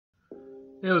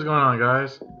Hey, what's going on,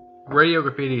 guys? Radio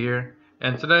Graffiti here,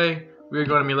 and today we're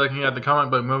going to be looking at the comic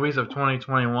book movies of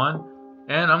 2021,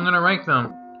 and I'm going to rank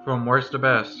them from worst to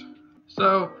best.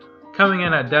 So, coming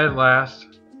in at dead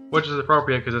last, which is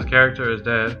appropriate because this character is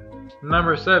dead,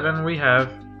 number 7 we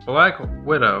have Black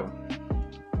Widow.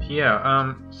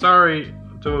 Yeah, sorry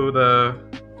to the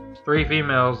 3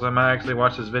 females that might actually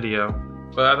watch this video,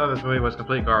 but I thought this movie was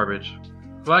complete garbage.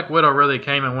 Black Widow really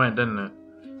came and went, didn't it?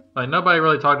 Like, nobody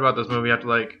really talked about this movie after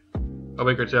like a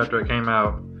week or two after it came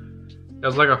out. It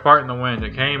was like a fart in the wind.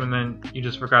 It came and then you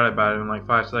just forgot about it in like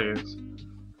 5 seconds.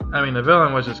 I mean, the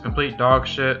villain was just complete dog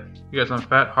shit. You got some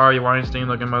fat Harvey Weinstein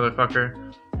looking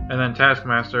motherfucker. And then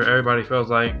Taskmaster, everybody feels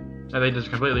like that they just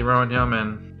completely ruined him,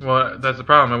 and well, that's the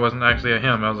problem. It wasn't actually a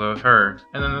him, it was a her.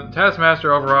 And then the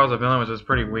Taskmaster overall as a villain was just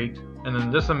pretty weak. And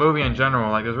then just the movie in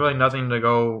general, like there's really nothing to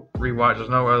go rewatch. There's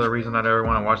no other reason I'd ever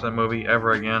want to watch that movie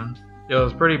ever again. It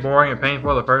was pretty boring and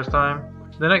painful the first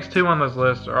time. The next 2 on this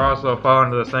list are also fall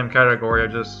into the same category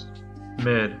of just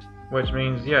mid. Which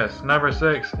means, yes, number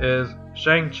 6 is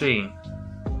Shang-Chi.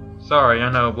 Sorry,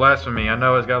 I know, blasphemy. I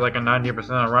know it's got like a 90%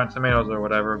 on Rotten Tomatoes or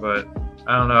whatever, but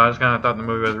I don't know, I just kind of thought the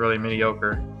movie was really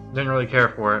mediocre. Didn't really care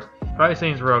for it. Fight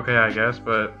scenes were okay, I guess,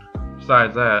 but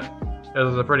besides that, it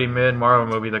was a pretty mid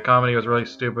Marvel movie. The comedy was really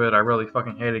stupid. I really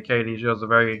fucking hated Katie. She was a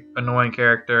very annoying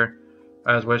character.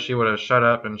 I just wish she would have shut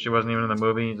up and she wasn't even in the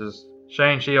movie. Just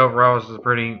Shang-Chi overall is just a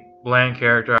pretty bland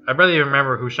character. I barely even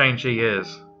remember who Shang-Chi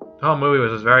is. The whole movie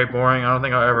was just very boring. I don't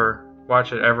think I'll ever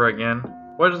watch it ever again.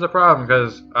 Which is the problem,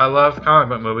 because I love comic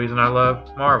book movies and I love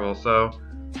Marvel, so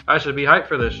I should be hyped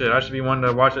for this shit. I should be one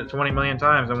to watch it 20 million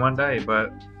times in one day,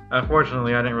 but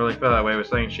unfortunately I didn't really feel that way with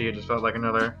Shang-Chi. It just felt like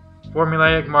another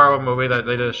formulaic Marvel movie that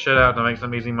they just shit out to make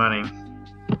some easy money.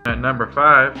 At number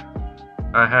 5,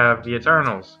 I have The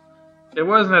Eternals. It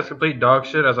wasn't as complete dog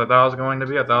shit as I thought it was going to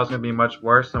be. I thought it was going to be much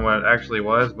worse than what it actually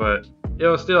was, but it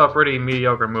was still a pretty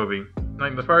mediocre movie.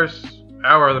 Like the first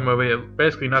hour of the movie,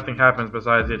 basically nothing happens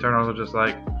besides the Eternals are just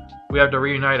like, we have to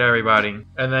reunite everybody.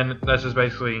 And then that's just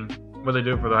basically what they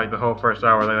do for like the whole first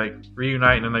hour. They like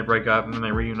reunite and then they break up and then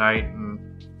they reunite,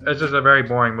 and it's just a very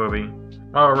boring movie.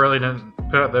 Marvel really didn't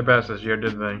put up their best this year,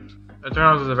 did they?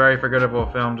 Eternals is a very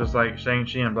forgettable film, just like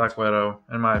Shang-Chi and Black Widow,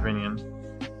 in my opinion.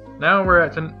 Now we're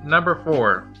at number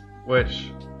 4, which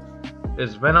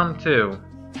is Venom 2.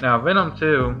 Now Venom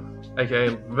 2, aka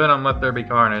Venom Let There Be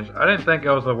Carnage, I didn't think it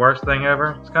was the worst thing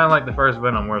ever. It's kind of like the first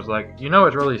Venom, where it's like, you know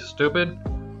it's really stupid,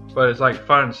 but it's like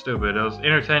fun stupid. It was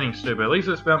entertaining stupid. At least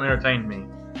this film entertained me.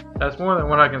 That's more than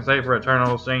what I can say for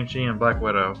Eternals, Shang-Chi, and Black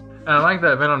Widow. And I like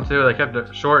that Venom 2, they kept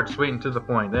it short, sweet, and to the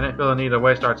point. They didn't feel the need to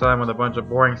waste our time with a bunch of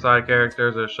boring side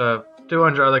characters or shove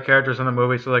 200 other characters in the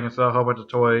movie so they can sell a whole bunch of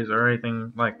toys or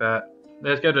anything like that.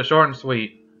 They just kept it short and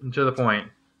sweet and to the point.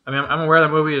 I mean, I'm aware the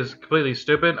movie is completely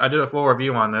stupid. I did a full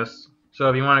review on this, so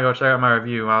if you want to go check out my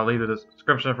review, I'll leave the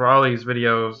description for all these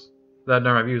videos that I've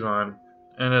done reviews on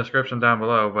in the description down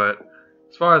below. But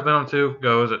as far as Venom 2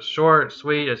 goes, it's short,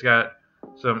 sweet, it's got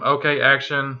some okay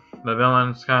action. The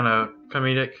villain's kind of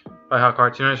comedic by how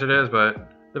cartoonish it is,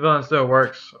 but the villain still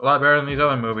works a lot better than these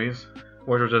other movies,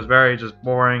 which was just very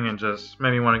boring and just made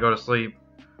me want to go to sleep.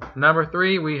 Number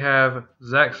 3, we have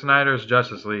Zack Snyder's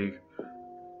Justice League.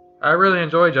 I really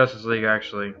enjoyed Justice League,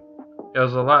 actually. It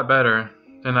was a lot better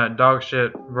than that dog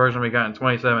shit version we got in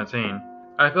 2017.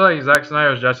 I feel like Zack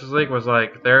Snyder's Justice League was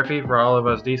like therapy for all of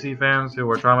us DC fans who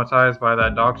were traumatized by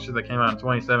that dog shit that came out in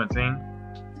 2017.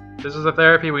 This is the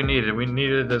therapy we needed. We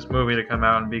needed this movie to come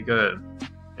out and be good.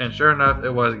 And sure enough, it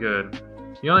was good.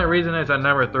 The only reason it's at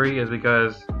number 3 is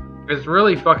because it's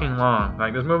really fucking long.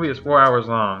 Like, this movie is 4 hours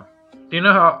long. Do you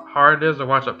know how hard it is to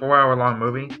watch a 4-hour long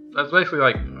movie? That's basically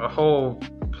like a whole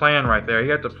plan right there.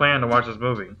 You have to plan to watch this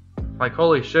movie. Like,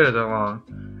 holy shit, is it long.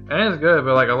 And it's good,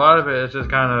 but like a lot of it is just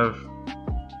kind of,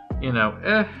 you know,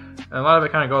 And a lot of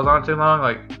it kind of goes on too long.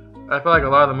 Like, I feel like a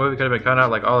lot of the movie could have been cut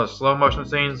out. Like, all the slow motion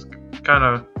scenes kind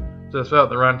of just felt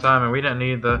the runtime, and we didn't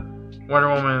need the Wonder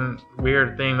Woman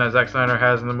weird theme that Zack Snyder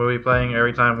has in the movie playing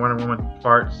every time Wonder Woman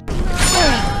farts.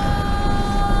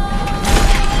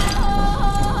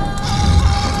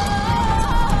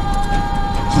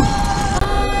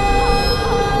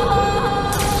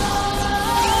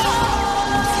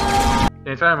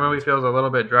 The entire movie feels a little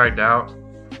bit dragged out,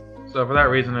 so for that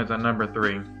reason it's at number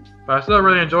 3. But I still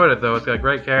really enjoyed it though. It's got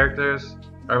great characters,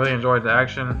 I really enjoyed the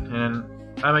action, and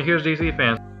I'm a huge DC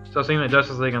fan, so seeing the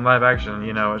Justice League in live action,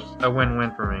 you know, it's a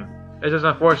win-win for me. It's just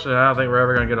unfortunate I don't think we're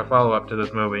ever going to get a follow-up to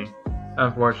this movie,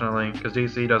 unfortunately, because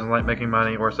DC doesn't like making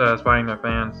money or satisfying their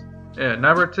fans. At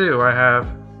number 2, I have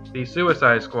The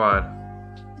Suicide Squad.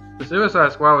 The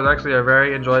Suicide Squad was actually a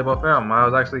very enjoyable film. I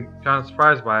was actually kind of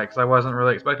surprised by it because I wasn't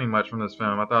really expecting much from this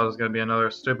film. I thought it was going to be another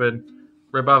stupid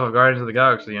ripoff of Guardians of the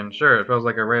Galaxy, and sure, it feels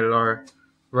like a rated R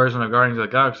version of Guardians of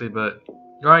the Galaxy, but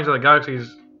Guardians of the Galaxy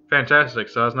is fantastic,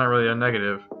 so it's not really a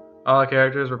negative. All the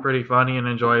characters were pretty funny and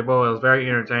enjoyable. It was very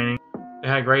entertaining. It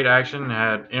had great action, it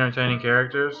had entertaining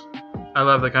characters. I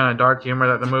love the kind of dark humor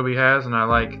that the movie has, and I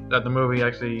like that the movie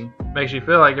actually makes you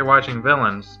feel like you're watching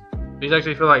villains. These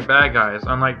actually feel like bad guys,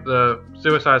 unlike the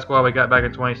Suicide Squad we got back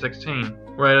in 2016,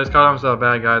 where they just call themselves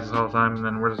bad guys this whole time and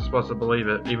then we're just supposed to believe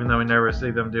it, even though we never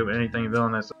see them do anything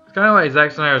villainous. It's kind of like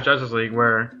Zack Snyder's Justice League,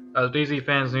 where us DC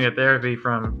fans need a therapy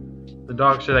from the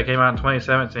dog shit that came out in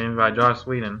 2017 by Joss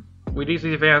Whedon. We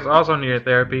DC fans also needed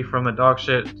therapy from the dog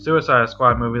shit Suicide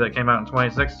Squad movie that came out in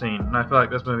 2016, and I feel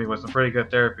like this movie was some pretty good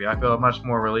therapy. I feel much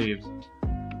more relieved.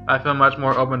 I feel much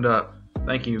more opened up.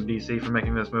 Thank you, DC, for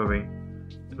making this movie.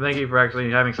 Thank you for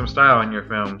actually having some style in your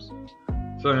films.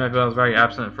 Something I feel is very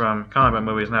absent from comic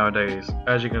book movies nowadays,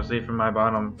 as you can see from my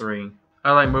bottom 3.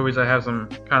 I like movies that have some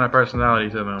kind of personality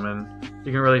to them, and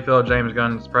you can really feel James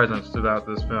Gunn's presence throughout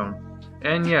this film.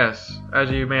 And yes,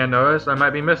 as you may have noticed, I might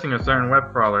be missing a certain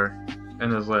web crawler in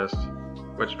this list,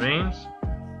 which means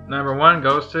number 1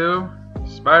 goes to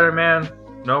Spider-Man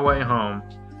No Way Home.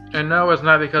 And no, it's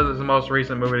not because it's the most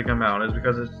recent movie to come out, it's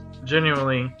because it's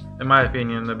genuinely, in my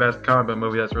opinion, the best comic book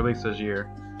movie that's released this year.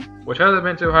 Which hasn't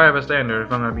been too high of a standard,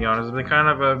 if I'm going to be honest. It's been kind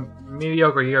of a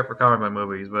mediocre year for comic book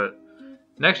movies, but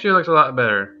next year looks a lot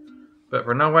better. But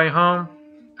for No Way Home,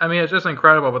 I mean, it's just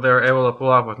incredible what they were able to pull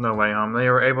off with No Way Home. They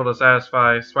were able to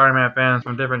satisfy Spider-Man fans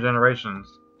from different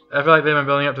generations. I feel like they've been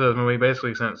building up to this movie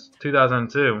basically since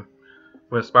 2002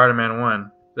 with Spider-Man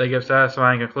 1. They give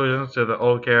satisfying conclusions to the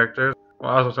old characters,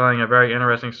 while also telling a very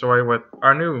interesting story with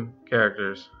our new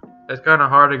characters. It's kind of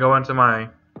hard to go into my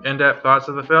in-depth thoughts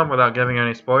of the film without giving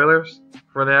any spoilers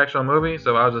for the actual movie,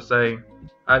 so I'll just say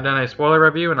I've done a spoiler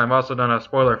review and I've also done a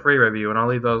spoiler-free review, and I'll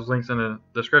leave those links in the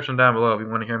description down below if you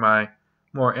want to hear my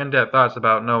more in-depth thoughts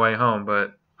about No Way Home.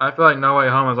 But I feel like No Way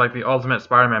Home is like the ultimate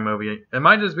Spider-Man movie. It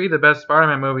might just be the best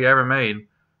Spider-Man movie ever made.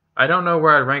 I don't know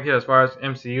where I'd rank it as far as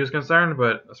MCU is concerned,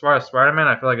 but as far as Spider-Man,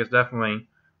 I feel like it's definitely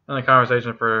in the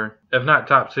conversation for, if not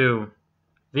top 2,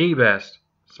 the best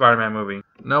Spider-Man movie.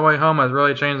 No Way Home has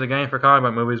really changed the game for comic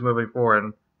book movies moving forward,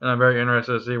 and I'm very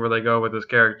interested to see where they go with this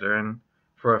character and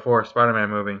for a 4th Spider-Man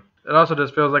movie. It also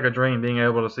just feels like a dream being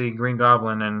able to see Green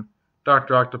Goblin and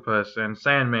Dr. Octopus and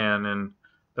Sandman and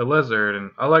the Lizard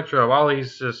and Electro, all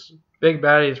these just big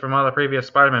baddies from all the previous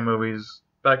Spider-Man movies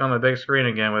back on the big screen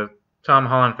again with Tom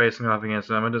Holland facing off against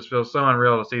them. It just feels so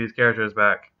unreal to see these characters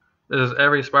back. This is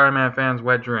every Spider-Man fan's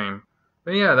wet dream.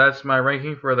 But yeah, that's my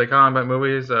ranking for the comic book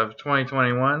movies of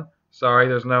 2021. Sorry,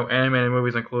 there's no animated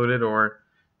movies included or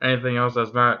anything else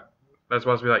that's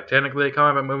supposed to be like technically a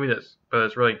comic book movie, but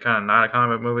it's really kind of not a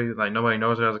comic book movie. Like nobody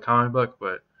knows it as a comic book,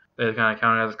 but they just kind of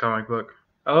count it as a comic book.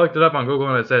 I looked it up on Google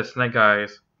and it said Snake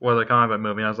Eyes was a comic book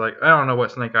movie. And I was like, I don't know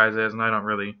what Snake Eyes is, and I don't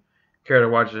really care to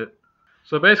watch it.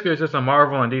 So basically, it's just a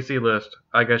Marvel and DC list,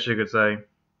 I guess you could say.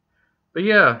 But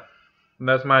yeah,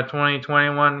 that's my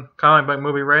 2021 comic book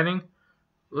movie rating.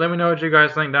 Let me know what you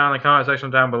guys think down in the comment section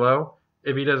down below.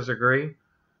 If you disagree,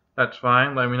 that's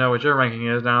fine. Let me know what your ranking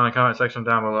is down in the comment section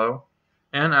down below.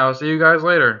 And I will see you guys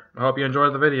later. I hope you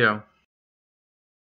enjoyed the video.